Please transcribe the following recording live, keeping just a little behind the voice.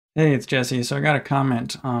Hey, it's Jesse. So I got a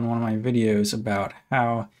comment on one of my videos about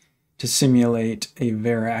how to simulate a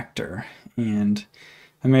varactor, and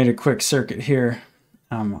I made a quick circuit here.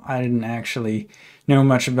 I didn't actually know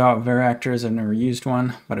much about varactors. I've never used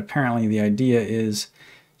one, but apparently the idea is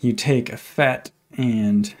you take a FET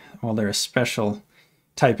and, well, they're a special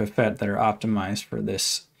type of FET that are optimized for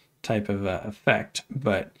this type of effect,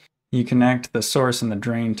 but you connect the source and the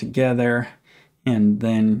drain together, and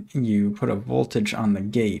then you put a voltage on the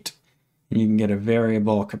gate. You can get a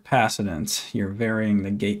variable capacitance. You're varying the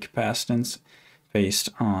gate capacitance based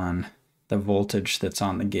on the voltage that's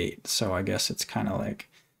on the gate. So I guess it's kind of like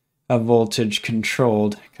a voltage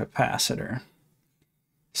controlled capacitor.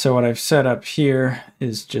 So what I've set up here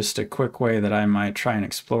is just a quick way that I might try and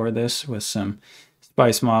explore this with some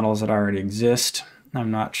SPICE models that already exist. I'm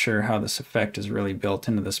not sure how this effect is really built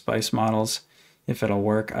into the SPICE models, if it'll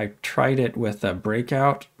work. I tried it with a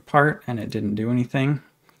breakout part and it didn't do anything.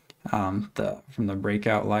 From the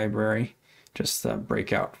breakout library, just the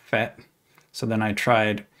breakout FET. So then I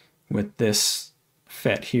tried with this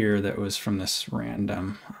FET here that was from this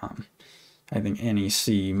random, I think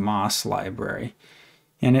NEC MOS library,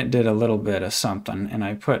 and it did a little bit of something. And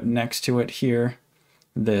I put next to it here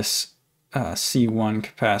this C1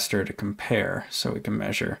 capacitor to compare, so we can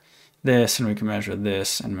measure this and we can measure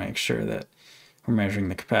this and make sure that we're measuring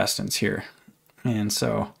the capacitance here. And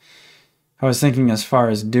so I was thinking, as far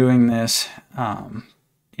as doing this,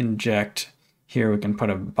 inject here, we can put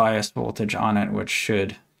a bias voltage on it, which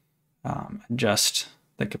should adjust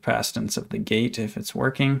the capacitance of the gate if it's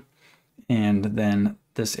working. And then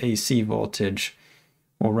this AC voltage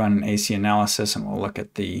will run an AC analysis, and we'll look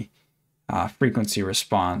at the frequency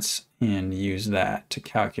response and use that to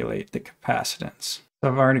calculate the capacitance. So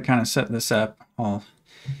I've already kind of set this up. I'll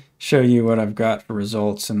show you what I've got for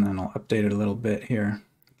results, and then I'll update it a little bit here.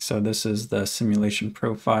 So this is the simulation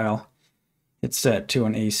profile. It's set to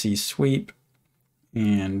an AC sweep,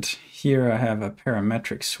 and here I have a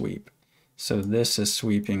parametric sweep. So this is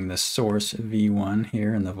sweeping the source V1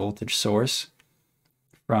 here in the voltage source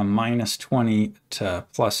from -20 to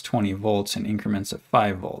 +20 volts in increments of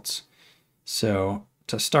 5 volts. So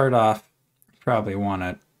to start off, you probably want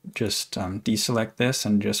to just deselect this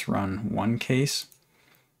and just run one case.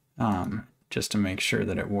 Just to make sure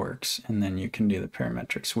that it works, and then you can do the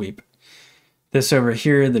parametric sweep. This over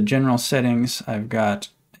here, the general settings, I've got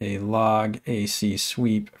a log AC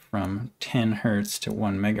sweep from 10 Hertz to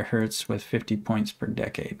 1 megahertz with 50 points per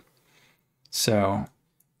decade. So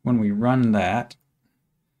when we run that,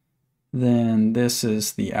 then this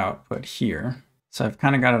is the output here. So I've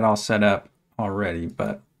kind of got it all set up already,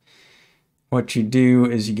 but what you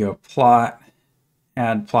do is you go plot,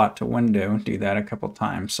 add plot to window, do that a couple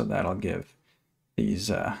times, so that'll give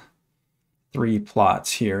these 3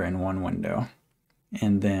 plots here in one window.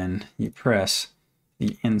 And then you press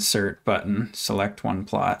the insert button, select one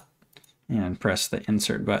plot, and press the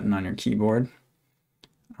insert button on your keyboard.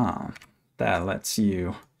 That lets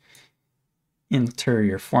you enter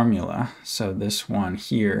your formula. So this one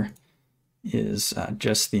here is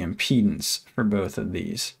just the impedance for both of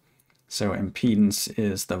these. So impedance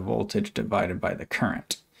is the voltage divided by the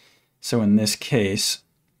current. So in this case,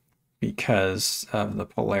 because of the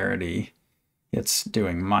polarity, it's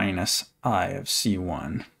doing -I of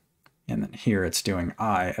C1, and then here it's doing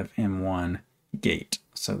I of M1 gate.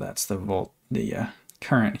 So that's the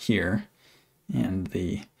current here and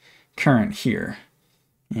the current here.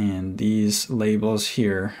 And these labels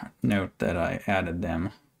here, note that I added them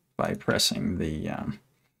by pressing the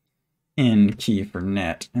N key for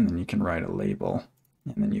net, and then you can write a label,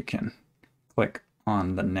 and then you can click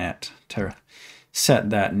on the net to set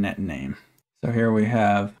that net name. So here we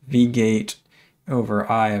have V gate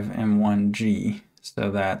over I of M1G.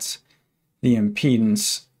 So that's the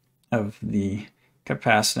impedance of the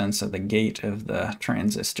capacitance of the gate of the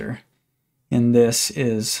transistor. And this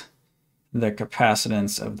is the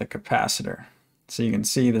capacitance of the capacitor. So you can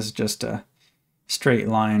see this is just a straight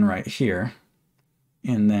line right here.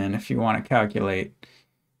 And then if you want to calculate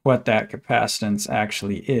what that capacitance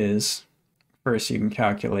actually is, first you can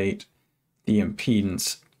calculate the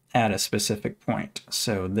impedance at a specific point.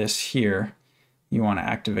 So this here, you want to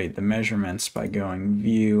activate the measurements by going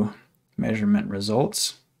View, Measurement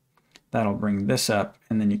Results. That'll bring this up,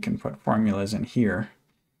 and then you can put formulas in here.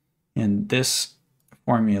 And this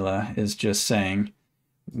formula is just saying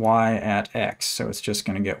Y at X. So it's just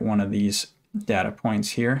going to get one of these data points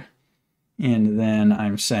here. And then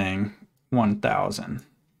I'm saying 1000.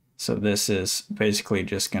 So this is basically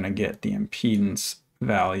just going to get the impedance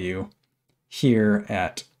value here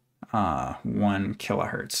at 1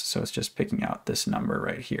 kilohertz. So it's just picking out this number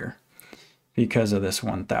right here. because of this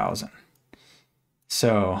 1000.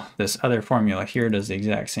 So this other formula here does the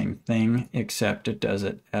exact same thing, except it does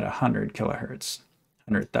it at 100 kilohertz,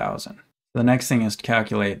 100,000. The next thing is to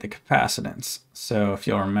calculate the capacitance. So if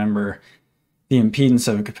you'll remember, the impedance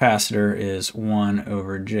of a capacitor is 1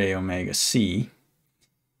 over j omega c.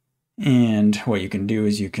 And what you can do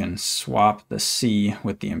is you can swap the c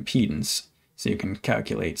with the impedance. So you can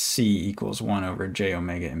calculate c equals 1 over j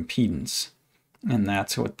omega impedance. And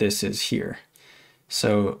that's what this is here.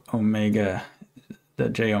 So omega, the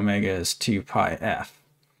j omega is 2 pi f.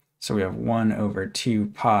 So we have 1 over 2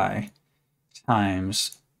 pi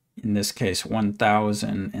times, in this case,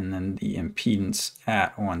 1000, and then the impedance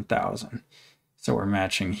at 1000. So we're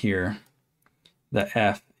matching here. The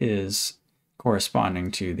f is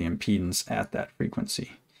corresponding to the impedance at that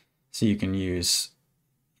frequency. So you can use,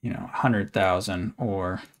 100,000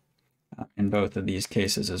 or in both of these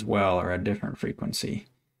cases as well, or a different frequency.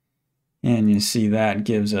 And you see that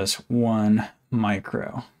gives us 1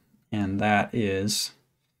 micro. And that is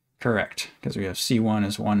correct because we have C1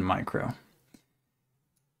 is 1 micro.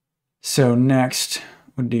 So next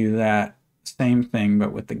we'll do that same thing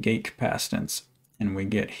but with the gate capacitance. And we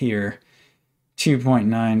get here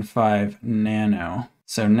 2.95 nano.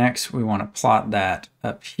 So next we want to plot that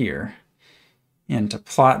up here. And to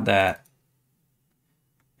plot that,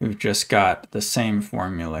 we've just got the same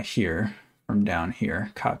formula here from down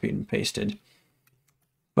here, copied and pasted.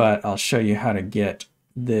 But I'll show you how to get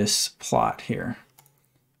this plot here.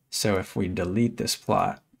 So if we delete this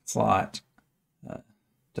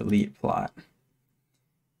delete plot,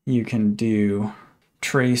 you can do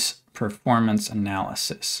trace performance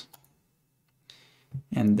analysis.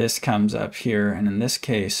 And this comes up here, and in this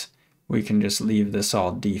case, we can just leave this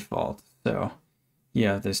all default. So you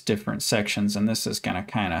have this different sections, and this is going to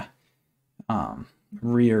kind of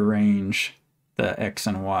rearrange the X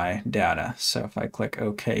and Y data. So if I click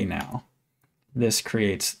OK now, this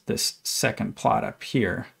creates this second plot up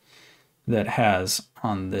here that has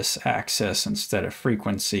on this axis, instead of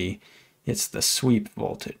frequency, it's the sweep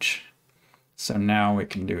voltage. So now we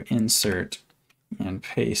can do insert and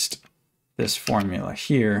paste this formula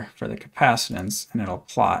here for the capacitance, and it'll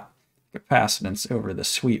plot capacitance over the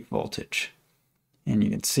sweep voltage. And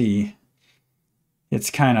you can see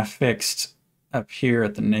it's kind of fixed up here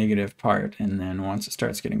at the negative part, and then once it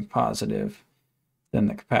starts getting positive, then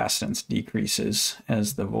the capacitance decreases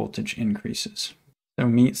as the voltage increases. So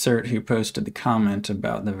MeetCert, who posted the comment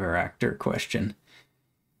about the Varactor question,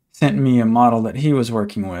 sent me a model that he was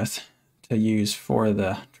working with to use for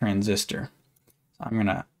the transistor. So I'm going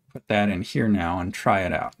to put that in here now and try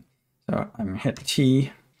it out. So I'm going to hit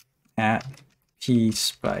T at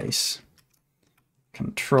PSPICE,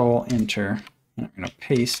 Control Enter, and I'm going to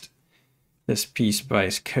paste this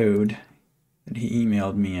PSPICE code that he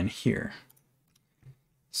emailed me in here.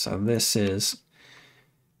 So this is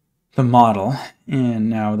the model, and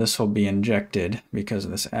now this will be injected because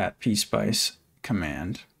of this at PSPICE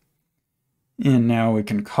command. And now we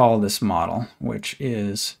can call this model, which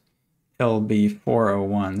is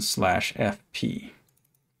LB401/FP.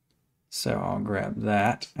 So I'll grab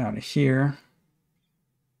that out of here,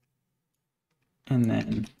 and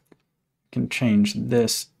then can change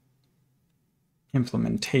this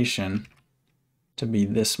implementation to be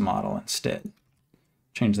this model instead.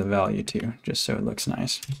 Change the value to, just so it looks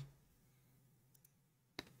nice.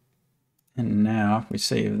 And now if we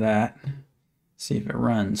save that, see if it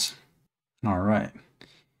runs. All right,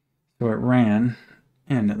 so it ran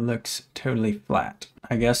and it looks totally flat.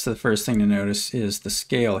 I guess the first thing to notice is the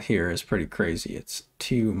scale here is pretty crazy. It's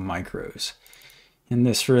 2 micros, and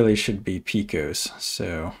this really should be picos.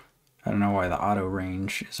 So I don't know why the auto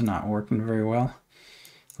range is not working very well.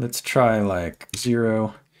 Let's try like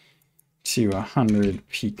 0 to 100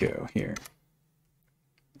 pico here.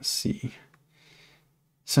 Let's see.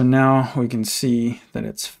 So now we can see that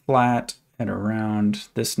it's flat at around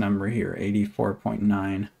this number here,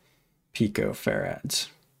 84.9 picofarads.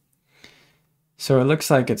 So it looks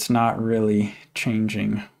like it's not really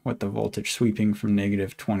changing with the voltage sweeping from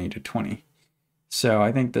 -20 to 20. So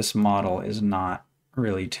I think this model is not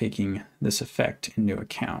really taking this effect into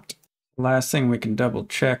account. The last thing, we can double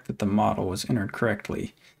check that the model was entered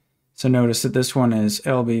correctly. So notice that this one is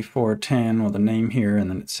LB410 with a name here, and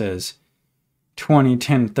then it says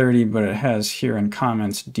 201030, but it has here in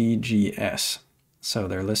comments DGS. So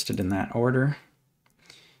they're listed in that order.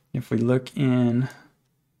 If we look in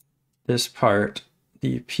this part,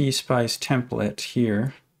 the PSPICE template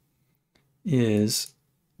here is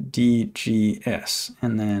DGS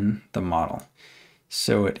and then the model.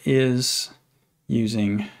 So it is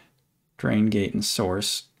using drain, gate, and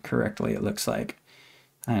source correctly, it looks like.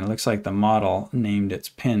 And it looks like the model named its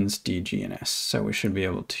pins D, G, and S. So we should be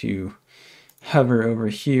able to hover over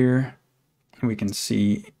here and we can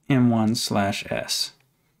see M1/S,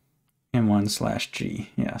 M1/G.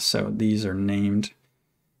 Yeah, so these are named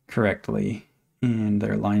correctly and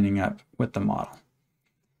they're lining up with the model.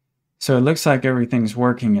 So it looks like everything's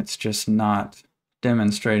working, it's just not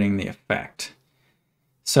demonstrating the effect.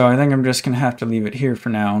 So I think I'm just going to have to leave it here for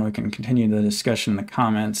now, and we can continue the discussion in the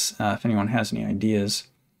comments. If anyone has any ideas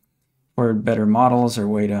for better models or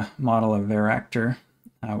way to model a varactor,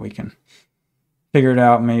 we can figure it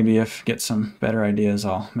out. Maybe if get some better ideas,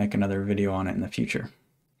 I'll make another video on it in the future.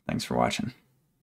 Thanks for watching.